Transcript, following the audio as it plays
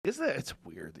Isn't that, it's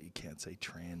weird that you can't say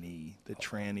tranny. The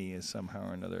tranny is somehow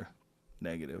or another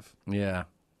negative. Yeah.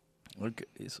 Look,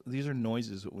 these are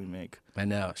noises that we make. I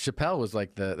know. Chappelle was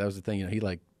like that was the thing, you know, he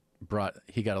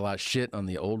got a lot of shit on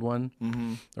the old one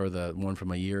or the one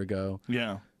from a year ago.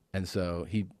 Yeah. And so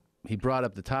he brought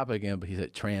up the topic again, but he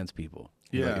said trans people.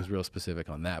 He was real specific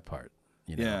on that part.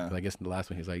 You know? Yeah. 'Cause I guess in the last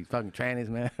one he was like, fucking trannies,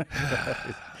 man.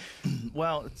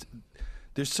 Well,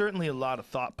 there's certainly a lot of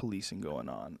thought policing going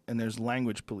on, and there's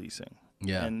language policing.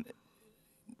 Yeah. And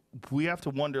we have to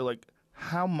wonder, like,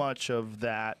 how much of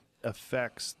that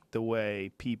affects the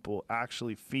way people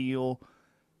actually feel,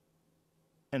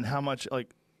 and how much of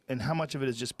it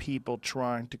is just people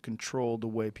trying to control the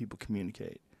way people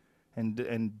communicate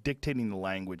and dictating the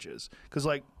languages. Because,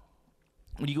 like,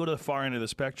 when you go to the far end of the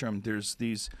spectrum, there's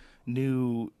these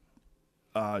new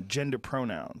gender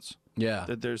pronouns. Yeah.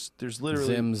 That there's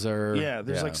literally Zimzer. Yeah,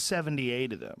 there's like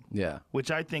 78 of them. Yeah.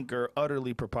 Which I think are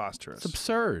utterly preposterous. It's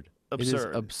absurd. Absurd. It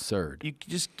is absurd.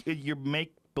 You're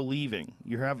make believing.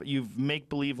 You've make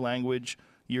believe language.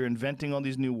 You're inventing all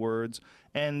these new words,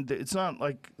 and it's not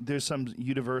like there's some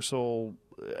universal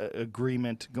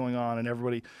agreement going on, and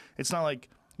everybody. It's not like,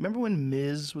 remember when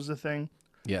Ms. was a thing?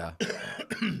 Yeah.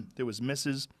 There was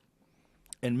Mrs.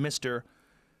 and Mr.,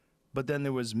 but then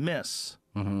there was Miss.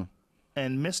 Mm-hmm.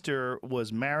 And Mr.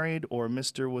 was married or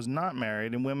Mr. was not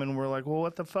married, and women were like, well,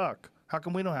 what the fuck? How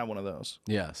come we don't have one of those?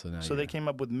 Yeah, so now So they came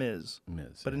up with Ms.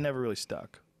 Ms. But it never really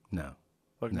stuck. No.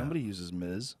 Like, nobody uses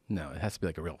Ms. No, it has to be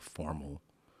like a real formal,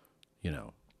 you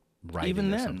know, writing Even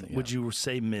or then, something. would you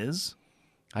say Ms.?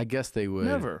 I guess they would.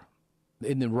 Never.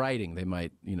 In the writing, they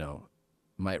might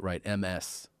write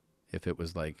MS if it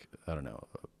was like, I don't know,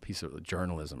 a piece of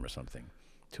journalism or something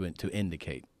to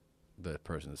indicate the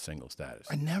person's single status.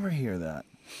 I never hear that.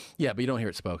 Yeah, but you don't hear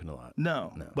it spoken a lot.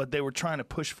 No, but they were trying to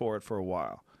push for it for a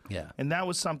while. Yeah. And that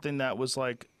was something that was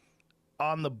like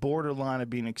on the borderline of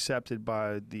being accepted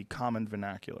by the common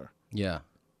vernacular. Yeah.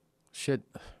 Shit.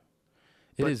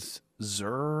 It is.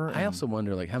 Zer. I also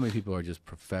wonder, like, how many people are just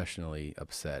professionally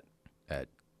upset at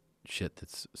shit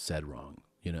that's said wrong,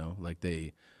 you know? Like,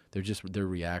 their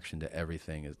reaction to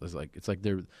everything is like, it's like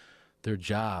their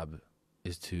job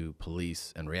is to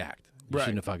police and react. You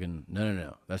shouldn't have fucking,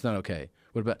 no, that's not okay.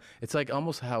 What about, it's like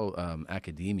almost how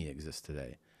academia exists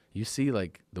today. You see,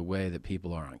 like, the way that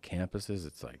people are on campuses,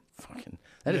 it's like, fucking,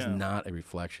 that is not a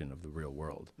reflection of the real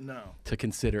world. No. To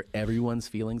consider everyone's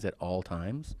feelings at all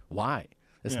times? Why?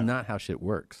 That's not how shit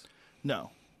works.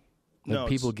 No. Like,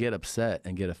 people get upset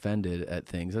and get offended at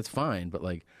things. That's fine, but,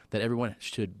 like, that everyone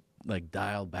should, like,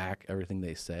 dial back everything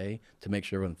they say to make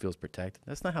sure everyone feels protected.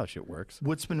 That's not how shit works.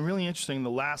 What's been really interesting, the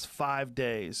last 5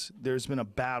 days, there's been a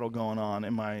battle going on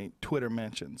in my Twitter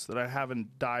mentions that I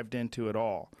haven't dived into at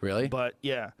all. Really? But,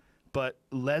 yeah. But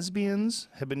lesbians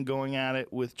have been going at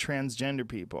it with transgender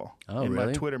people in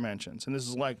my Twitter mentions. And this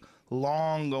is like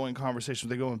long-going conversations.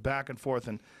 They're going back and forth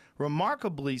and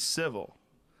remarkably civil.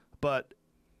 But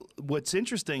what's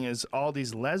interesting is all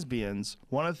these lesbians,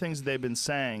 one of the things they've been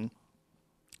saying,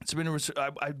 it's been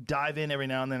I dive in every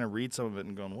now and then and read some of it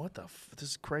and going, what the this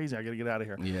is crazy. I got to get out of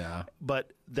here. Yeah.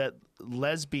 But that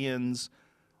lesbians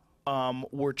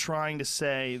were trying to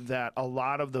say that a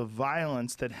lot of the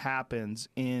violence that happens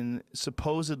in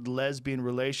supposed lesbian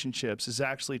relationships is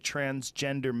actually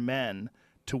transgender men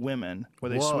to women, where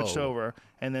they switched over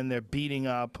and then they're beating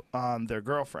up on their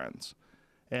girlfriends.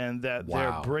 And that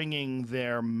they're bringing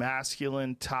their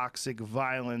masculine, toxic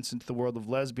violence into the world of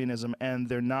lesbianism, and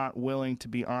they're not willing to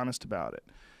be honest about it.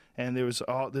 And there's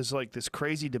like this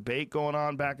crazy debate going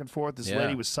on back and forth. This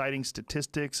lady was citing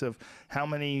statistics of how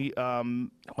many. I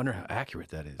wonder how accurate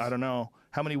that is. I don't know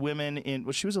how many women in.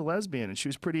 Well, she was a lesbian, and she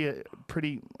was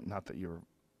pretty. Not that you're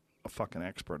a fucking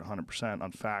expert 100%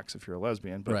 on facts if you're a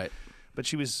lesbian, but but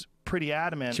she was pretty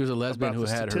adamant. She was a lesbian who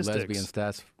had her statistics. lesbian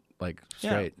stats like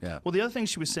straight. Yeah. Well, the other thing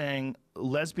she was saying,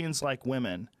 lesbians like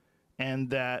women.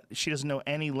 And that she doesn't know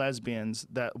any lesbians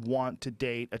that want to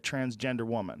date a transgender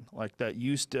woman, like that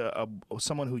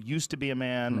someone who used to be a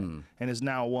man and is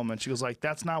now a woman. She goes like,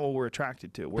 that's not what we're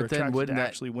attracted to. We're attracted to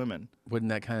actually women. Wouldn't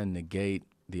that kind of negate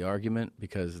the argument,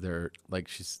 because they're like,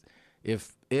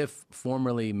 if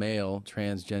formerly male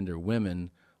transgender women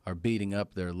are beating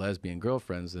up their lesbian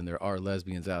girlfriends, then there are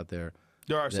lesbians out there.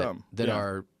 There are some that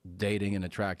are dating and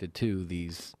attracted to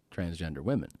these transgender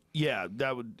women. Yeah,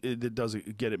 it does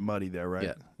get it muddy there,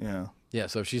 right? Yeah.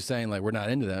 So if she's saying like we're not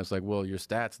into that, it's like, well, your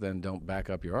stats then don't back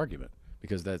up your argument,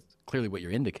 because that's clearly what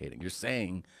you're indicating. You're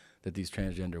saying that these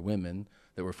transgender women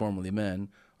that were formerly men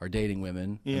are dating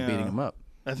women and beating them up.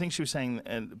 I think she was saying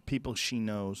people she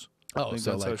knows. I Oh, think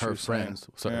so that's how like she her was saying. friends.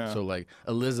 So, Yeah. so like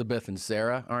Elizabeth and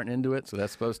Sarah aren't into it. So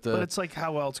that's supposed to. But it's like,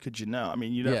 how else could you know? I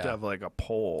mean, you'd have to Yeah. have like a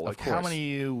poll. Like, how course. many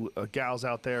of you gals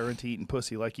out there are into eating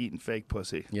pussy, like eating fake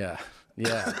pussy? Yeah.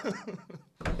 Yeah.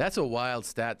 That's a wild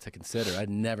stat to consider. I'd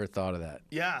never thought of that.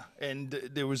 Yeah, and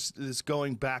there was this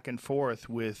going back and forth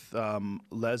with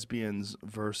lesbians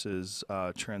versus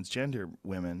transgender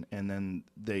women, and then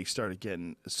they started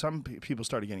getting people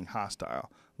started getting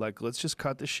hostile. Like, let's just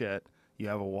cut the shit. You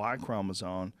have a Y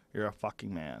chromosome. You're a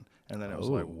fucking man. And then it was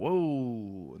like,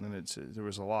 whoa. And then there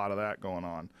was a lot of that going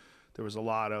on. There was a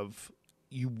lot of,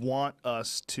 you want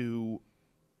us to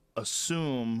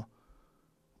assume.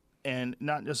 And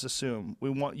not just assume.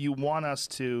 You want us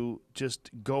to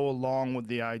just go along with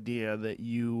the idea that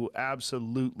you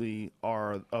absolutely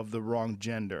are of the wrong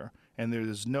gender, and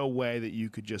there's no way that you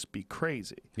could just be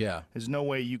crazy. Yeah. There's no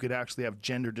way you could actually have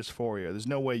gender dysphoria. There's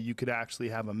no way you could actually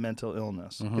have a mental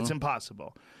illness. It's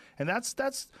impossible. And that's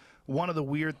one of the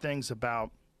weird things about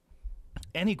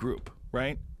any group,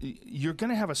 right? You're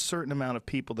going to have a certain amount of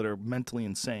people that are mentally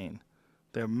insane.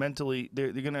 They're going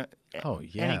to. Oh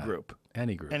yeah. Any group.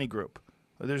 Any group. Any group.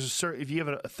 There's a certain. If you have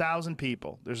 1,000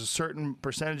 people, there's a certain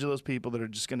percentage of those people that are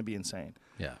just going to be insane.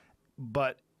 Yeah.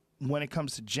 But when it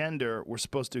comes to gender, we're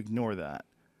supposed to ignore that.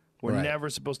 We're Right. never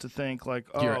supposed to think like,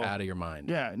 oh, You're out of your mind.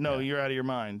 Yeah, no, you're out of your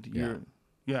mind.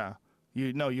 Yeah.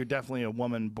 You're definitely a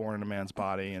woman born in a man's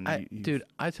body. And Dude,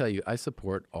 I tell you, I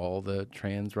support all the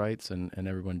trans rights and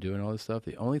everyone doing all this stuff.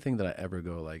 The only thing that I ever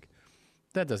go like,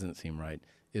 that doesn't seem right,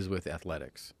 is with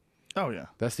athletics. Oh yeah.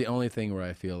 That's the only thing where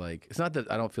I feel like, it's not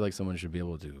that I don't feel like someone should be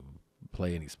able to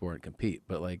play any sport and compete,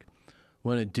 but like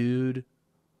when a dude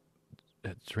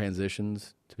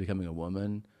transitions to becoming a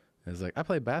woman, and is like, I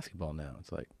play basketball now.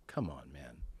 It's like, come on,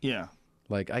 man. Yeah.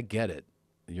 Like, I get it.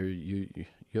 You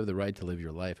have the right to live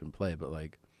your life and play, but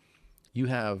like, you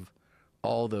have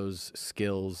all those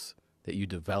skills that you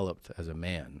developed as a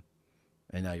man,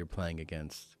 and now you're playing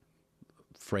against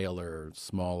frailer,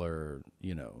 smaller,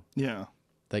 Yeah.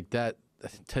 like that.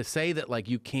 To say that like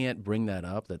you can't bring that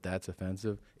up, that's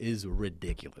offensive, is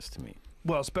ridiculous to me.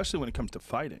 Well, especially when it comes to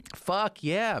fighting. Fuck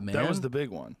yeah, man. That was the big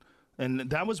one. And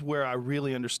that was where I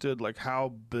really understood like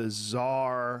how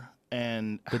bizarre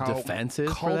and The how defense is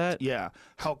for cult, that? Yeah,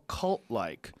 how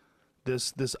cult-like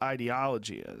this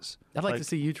ideology is. I'd like to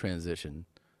see you transition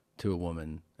to a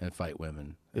woman and fight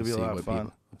women. It'd be a lot of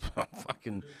fun.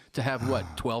 Fucking to have what,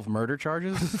 12 murder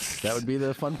charges? That would be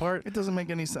the fun part? It doesn't make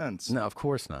any sense. No, of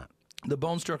course not. The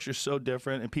bone structure is so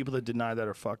different, and people that deny that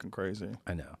are fucking crazy.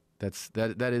 I know. That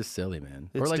is silly, man.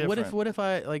 It's or like different. what if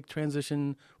I like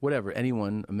transition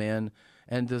anyone, a man,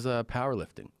 and does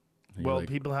powerlifting? And you're Well, like,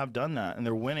 people have done that, and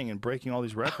they're winning and breaking all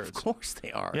these records. of course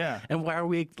they are. Yeah. And why are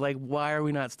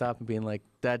we not stopping being like,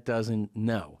 that doesn't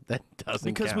Because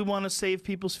count. we want to save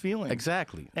people's feelings.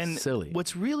 Exactly. And silly.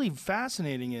 what's really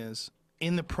fascinating is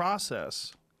in the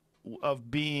process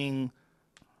of being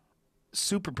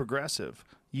super progressive,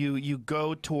 you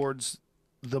go towards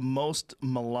the most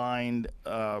maligned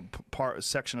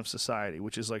section of society,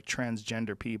 which is like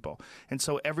transgender people. And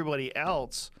so everybody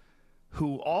else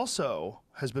who also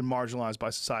has been marginalized by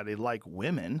society, like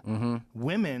women,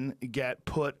 women get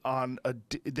put on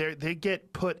they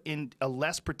get put in a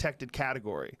less protected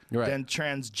category Right. than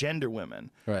transgender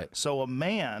women. Right. So a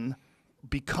man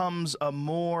becomes a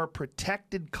more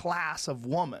protected class of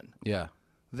woman Yeah.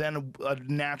 than a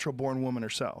natural born woman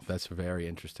herself. That's very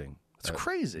interesting. It's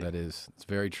crazy. It's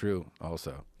very true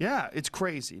also. Yeah, it's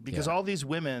crazy because Yeah. all these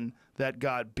women that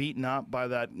got beaten up by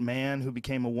that man who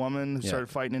became a woman who started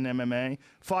fighting in MMA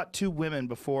fought two women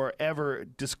before ever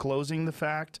disclosing the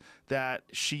fact that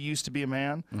she used to be a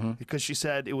man because she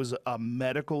said it was a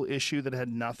medical issue that had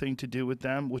nothing to do with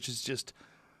them, which is just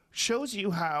shows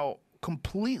you how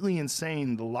completely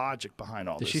insane the logic behind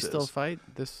all Does this she is. still fight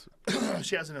this?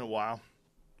 She hasn't in a while.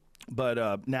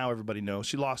 But now everybody knows.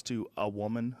 She lost to a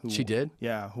woman who She did?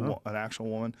 Yeah, an actual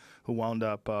woman who wound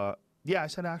up yeah, I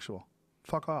said actual.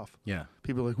 Fuck off. Yeah.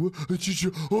 People are like, what? Did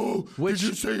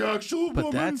you say actual But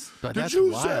woman? that's did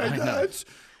you wild. say I know. that?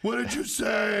 What did you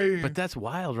say? But that's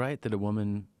wild, right? That a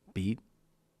woman beat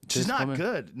she's this not woman?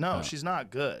 good. No, she's not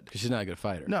good. 'Cause she's not a good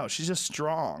fighter. No, she's just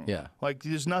strong. Yeah. Like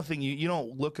there's nothing you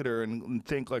don't look at her and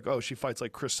think like, oh, she fights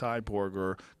like Chris Cyborg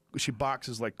or she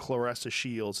boxes like Clarissa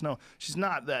Shields. No, she's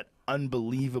not that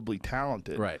unbelievably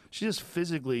talented. Right. She's just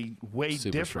physically way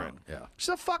Super different. strong, yeah. She's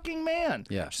a fucking man.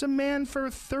 Yeah. She's a man for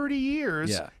 30 years.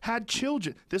 Yeah. Had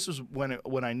children. This was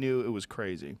when I knew it was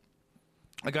crazy.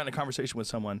 I got in a conversation with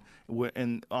someone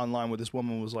online where this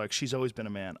woman was like, she's always been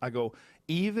a man. I go,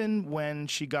 even when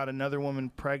she got another woman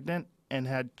pregnant and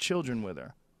had children with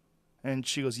her. And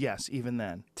she goes, yes, even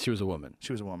then. She was a woman.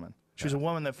 She was a woman. She was a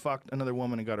woman that fucked another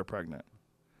woman and got her pregnant.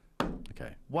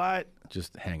 Okay. What?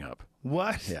 Just hang up.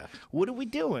 What? Yeah. What are we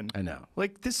doing? I know.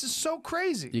 Like, this is so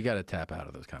crazy. You got to tap out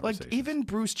of those conversations. Like, even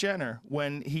Bruce Jenner,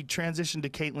 when he transitioned to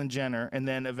Caitlyn Jenner and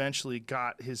then eventually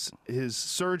got his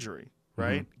surgery,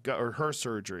 right? Or her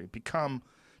surgery,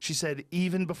 she said,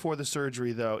 even before the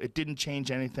surgery, though, it didn't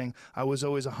change anything. I was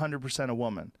always 100% a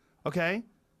woman. Okay?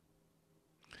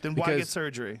 Then why get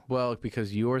surgery? Well,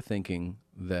 because you're thinking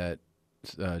that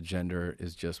gender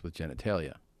is just with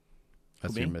genitalia.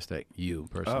 That's your mistake. You,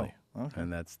 personally. Oh, okay.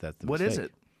 And that's the What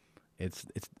mistake. is it?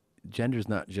 It's gender's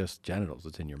not just genitals,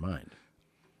 it's in your mind.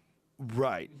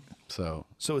 Right. So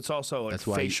it's also like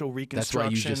facial reconstruction.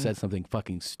 That's why you just said something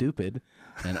fucking stupid,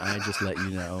 and I just let you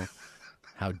know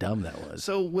how dumb that was.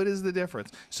 So what is the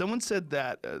difference? Someone said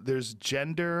that there's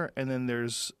gender and then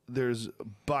there's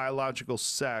biological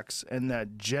sex, and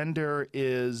that gender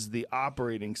is the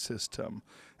operating system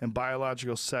and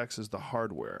biological sex is the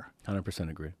hardware.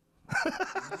 100% agree.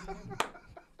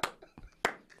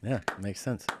 Yeah, makes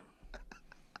sense.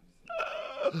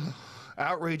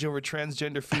 Outrage over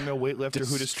transgender female weightlifter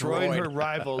who destroyed her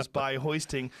rivals by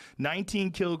hoisting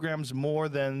 19 kilograms more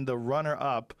than the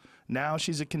runner-up. Now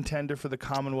she's a contender for the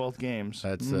Commonwealth Games.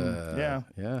 That's yeah.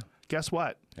 Guess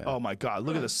what? Yeah. Oh my God!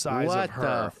 Look at the size of her.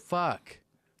 What the fuck,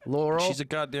 Laurel? She's a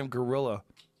goddamn gorilla.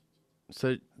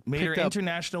 So made her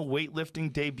international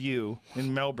weightlifting debut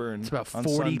in Melbourne. It's about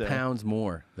 40 pounds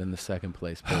more than the second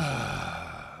place person.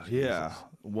 Yeah.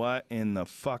 What in the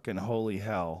fucking holy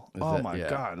hell? My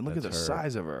God! Look at the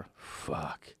size of her.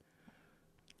 Fuck.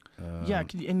 Yeah,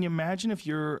 can you imagine if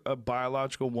you're a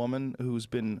biological woman who's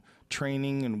been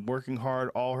training and working hard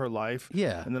all her life?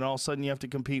 Yeah. And then all of a sudden you have to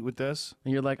compete with this?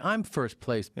 And you're like, I'm first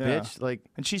place, bitch. Like,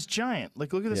 and she's giant.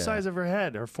 Like, look at the size of her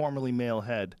head, her formerly male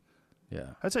head.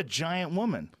 Yeah. That's a giant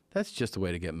woman. That's just a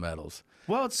way to get medals.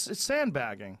 Well, it's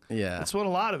sandbagging. Yeah. That's what a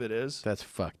lot of it is. That's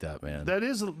fucked up, man. That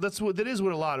is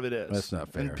what a lot of it is. That's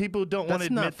not fair. And people don't want to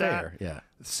admit that. Yeah.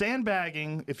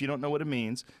 Sandbagging, if you don't know what it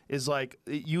means, is like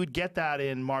you would get that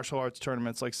in martial arts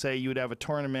tournaments. Like, say you would have a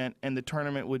tournament, and the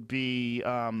tournament would be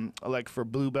like for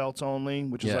blue belts only,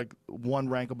 which is like one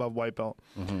rank above white belt.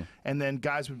 And then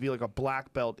guys would be like a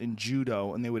black belt in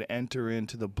judo, and they would enter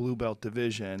into the blue belt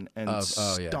division and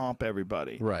stomp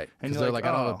everybody. Right. And they're like,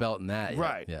 I don't have a belt in that yet.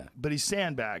 Right. Yeah. But he's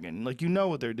sandbagging. Like, you know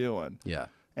what they're doing. Yeah.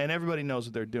 And everybody knows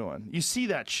what they're doing. You see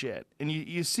that shit, and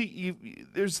you see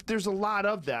there's a lot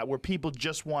of that where people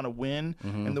just want to win,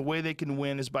 and the way they can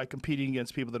win is by competing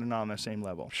against people that are not on their same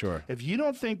level. Sure. If you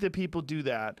don't think that people do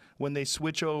that when they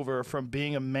switch over from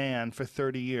being a man for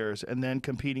 30 years and then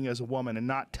competing as a woman, and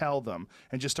not tell them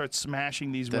and just start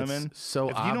smashing these women, so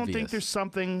if you don't think there's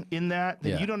something in that,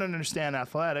 then you don't understand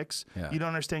athletics. You don't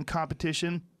understand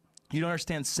competition. You don't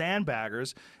understand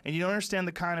sandbaggers, and you don't understand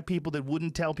the kind of people that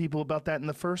wouldn't tell people about that in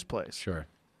the first place. Sure.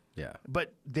 Yeah.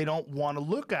 But they don't want to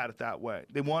look at it that way.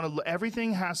 They want to.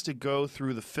 Everything has to go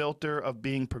through the filter of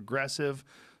being progressive.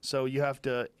 So you have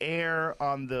to err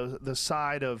on the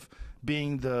side of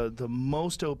being the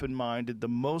most open-minded, the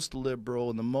most liberal,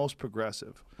 and the most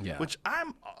progressive. Yeah. Which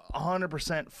I'm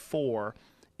 100% for.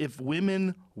 If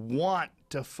women want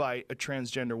to fight a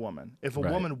transgender woman, if a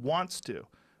woman wants to,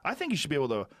 I think you should be able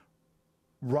to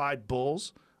ride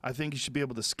bulls. I think you should be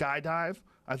able to skydive.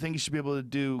 I think you should be able to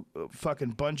do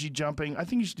fucking bungee jumping. I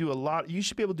think you should do a lot. You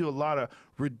should be able to do a lot of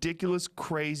ridiculous,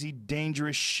 crazy,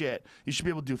 dangerous shit. You should be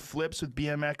able to do flips with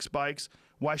BMX bikes.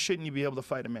 Why shouldn't you be able to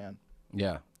fight a man?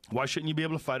 Yeah. Why shouldn't you be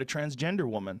able to fight a transgender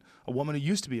woman, a woman who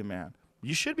used to be a man?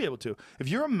 You should be able to. If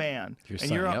you're a man, if you're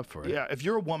signing up for it. Yeah, if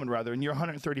you're a woman rather, and you're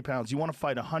 130 pounds, you want to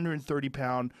fight a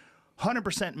 130-pound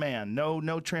 100% man, no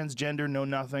transgender, no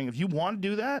nothing. If you want to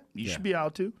do that, you should be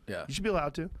allowed to. Yeah. You should be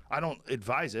allowed to. I don't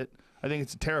advise it. I think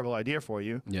it's a terrible idea for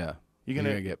you. Yeah. You're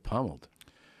gonna get pummeled.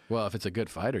 Well, if it's a good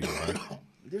fighter, you are.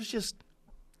 There's just,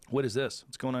 what is this?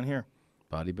 What's going on here?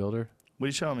 Bodybuilder? What are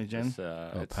you showing me, Jen? It's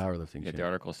powerlifting. Yeah, the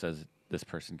article says this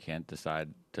person can't decide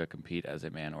to compete as a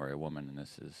man or a woman, and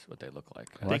this is what they look like.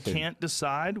 They can't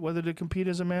decide whether to compete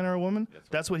as a man or a woman?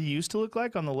 That's what he used to look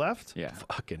like on the left? Yeah.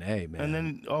 Fucking A, man. And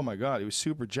then, oh my God, he was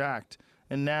super jacked.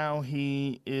 And now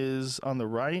he is on the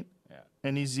right. Yeah.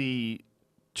 And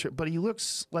but he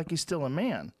looks like he's still a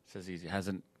man. Says he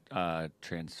hasn't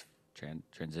transitioned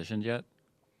yet.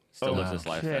 Still lives his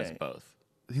life as both.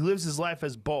 He lives his life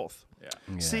as both.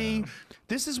 Yeah. See,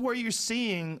 this is where you're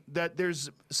seeing that there's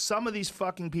some of these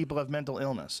fucking people have mental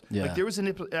illness. Yeah. Like there was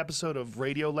an episode of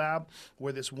Radio Lab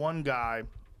where this one guy,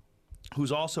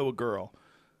 who's also a girl,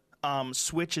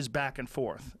 switches back and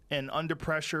forth, and under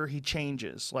pressure he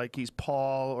changes, like he's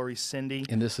Paul or he's Cindy.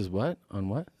 And this is what? On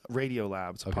what? Radio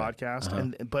Lab, it's a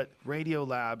podcast, but Radio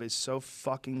Lab is so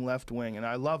fucking left wing, and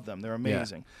I love them. They're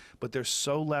amazing, but they're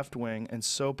so left wing and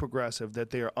so progressive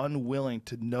that they are unwilling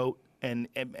to note and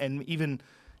even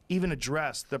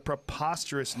address the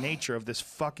preposterous nature of this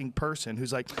fucking person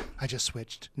who's like, I just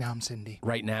switched. Now I'm Cindy.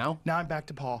 Right now? Now I'm back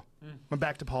to Paul. I'm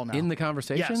back to Paul now. In the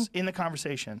conversation? Yes, in the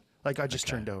conversation. Like, I just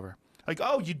turned over. Like,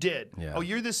 oh, you did. Yeah. Oh,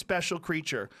 you're this special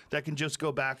creature that can just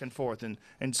go back and forth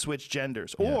and switch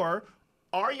genders. Or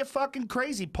are you fucking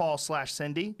crazy,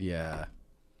 Paul/Cindy? Yeah.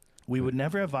 We would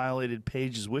never have violated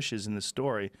Paige's wishes in this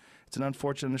story. It's an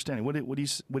unfortunate understanding. What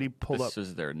do you pull up? This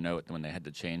was their note when they had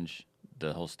to change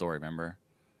the whole story, remember?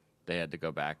 They had to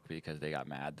go back because they got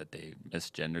mad that they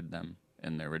misgendered them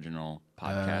in the original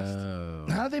podcast. Oh.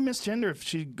 How do they misgender if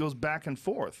she goes back and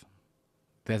forth?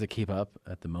 They have to keep up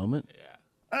at the moment? Yeah.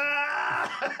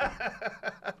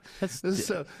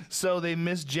 So they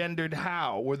misgendered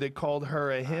how? Were they called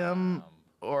her a him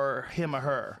or him a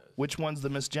her? Which one's the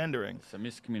misgendering? So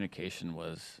miscommunication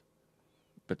was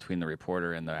between the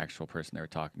reporter and the actual person they were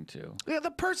talking to. Yeah,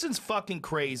 the person's fucking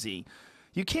crazy.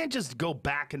 You can't just go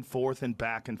back and forth and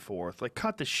back and forth. Like,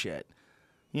 cut the shit.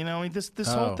 You know, I mean, this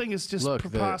whole thing is just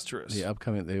preposterous. The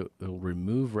upcoming, they'll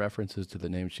remove references to the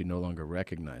name she no longer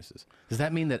recognizes. Does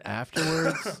that mean that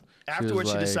afterwards?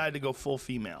 Afterwards, she decided to go full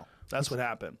female. That's what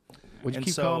happened. What'd you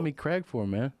keep calling me Craig for,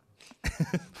 man?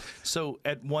 So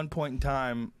at one point in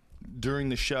time during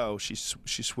the show, she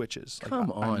switches. Like,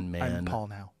 Come on, man. I'm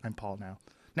Paul now.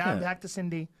 Now I'm back to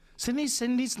Cindy.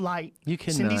 Cindy's light. You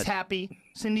cannot. Cindy's happy.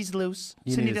 Cindy's loose.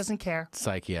 Cindy doesn't care.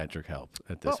 Psychiatric help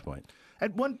at this point.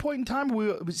 At one point in time,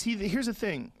 here's the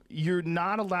thing. You're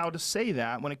not allowed to say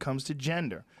that when it comes to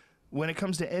gender. When it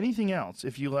comes to anything else,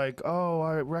 if you like, oh,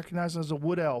 I recognize as a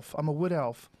wood elf. I'm a wood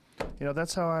elf. You know,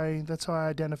 that's how I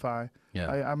identify.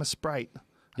 Yeah. I'm a sprite.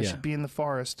 I should be in the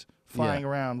forest flying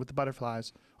around with the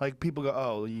butterflies. Like, people go,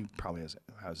 oh, he probably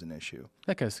has an issue.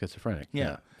 That guy's schizophrenic.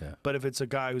 Yeah. But if it's a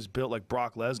guy who's built like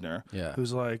Brock Lesnar,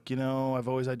 who's like, you know, I've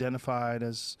always identified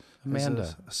as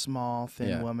Amanda, a small,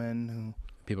 thin woman who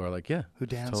people are like, who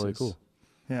dances. Totally cool.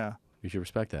 Yeah. You should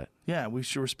respect that. Yeah, we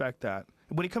should respect that.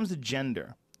 When it comes to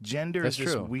gender is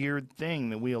this weird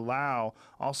thing that we allow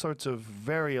all sorts of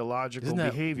very illogical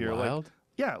behavior. Wild?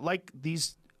 Like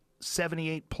these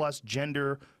 78 plus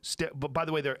gender. But by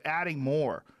the way, they're adding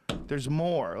more. There's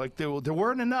more. Like there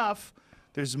weren't enough.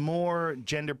 There's more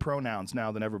gender pronouns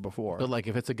now than ever before. But like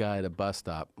if it's a guy at a bus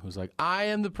stop who's like, I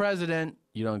am the president,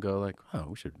 you don't go like, oh,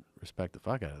 we should respect the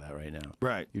fuck out of that right now.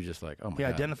 Right. You're just like, oh my God. He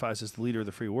God. identifies as the leader of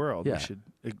the free world. Yeah. We should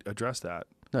address that.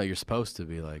 No, you're supposed to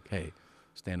be like, hey,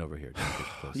 stand over here.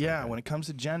 Yeah, when it comes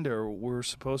to gender,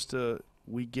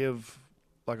 we give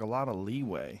like a lot of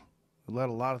leeway. We let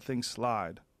a lot of things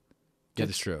slide. Yeah,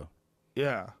 that's true.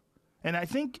 Yeah. And I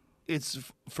think it's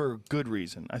for good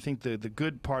reason. I think the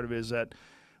good part of it is that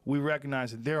we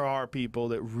recognize that there are people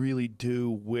that really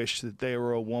do wish that they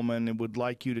were a woman and would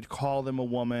like you to call them a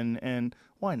woman, and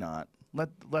why not?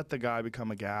 Let the guy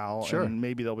become a gal, and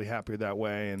maybe they'll be happier that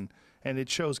way. And it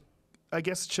shows, I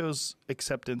guess it shows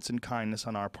acceptance and kindness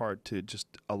on our part to just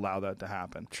allow that to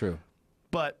happen. True.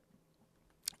 But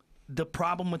the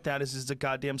problem with that is it's a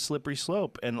goddamn slippery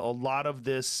slope, and a lot of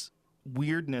this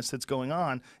weirdness that's going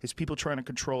on is people trying to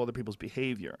control other people's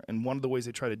behavior. And one of the ways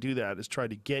they try to do that is try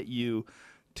to get you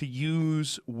to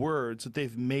use words that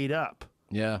they've made up.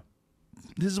 Yeah.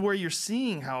 This is where you're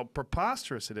seeing how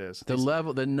preposterous it is.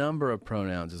 The number of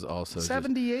pronouns is also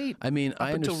 78. I mean,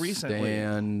 I until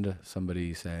understand recently.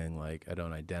 Somebody saying like, I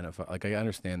don't identify. Like, I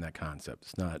understand that concept.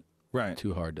 It's not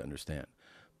too hard to understand.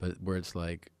 But where it's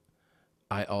like,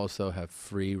 I also have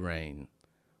free reign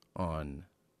on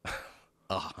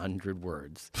 100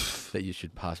 words that you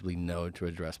should possibly know to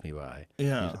address me by.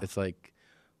 Yeah. It's like,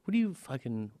 why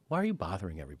are you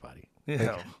bothering everybody?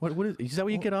 Yeah. Like, is that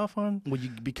what you get off on? Well, you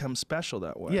become special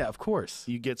that way. Yeah, of course.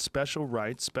 You get special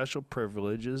rights, special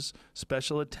privileges,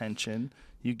 special attention.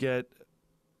 It's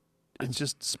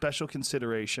just special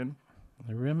consideration.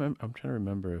 I'm trying to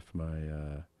remember if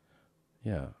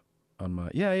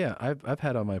I've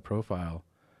had on my profile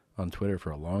on Twitter for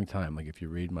a long time. Like, if you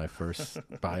read my first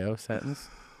bio sentence,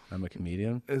 I'm a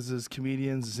comedian. Is this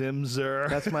comedian Zimzer?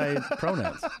 That's my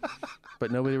pronouns.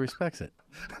 But nobody respects it.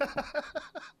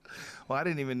 Well, I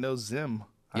didn't even know Zim.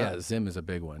 Yeah, Zim is a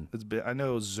big one. It's big. I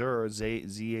know Zer,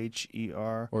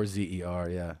 Z-H-E-R. Or Z-E-R,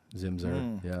 yeah.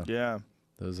 Zimzer, yeah. Yeah.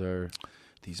 Those are...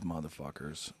 These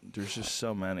motherfuckers. There's just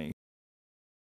so many.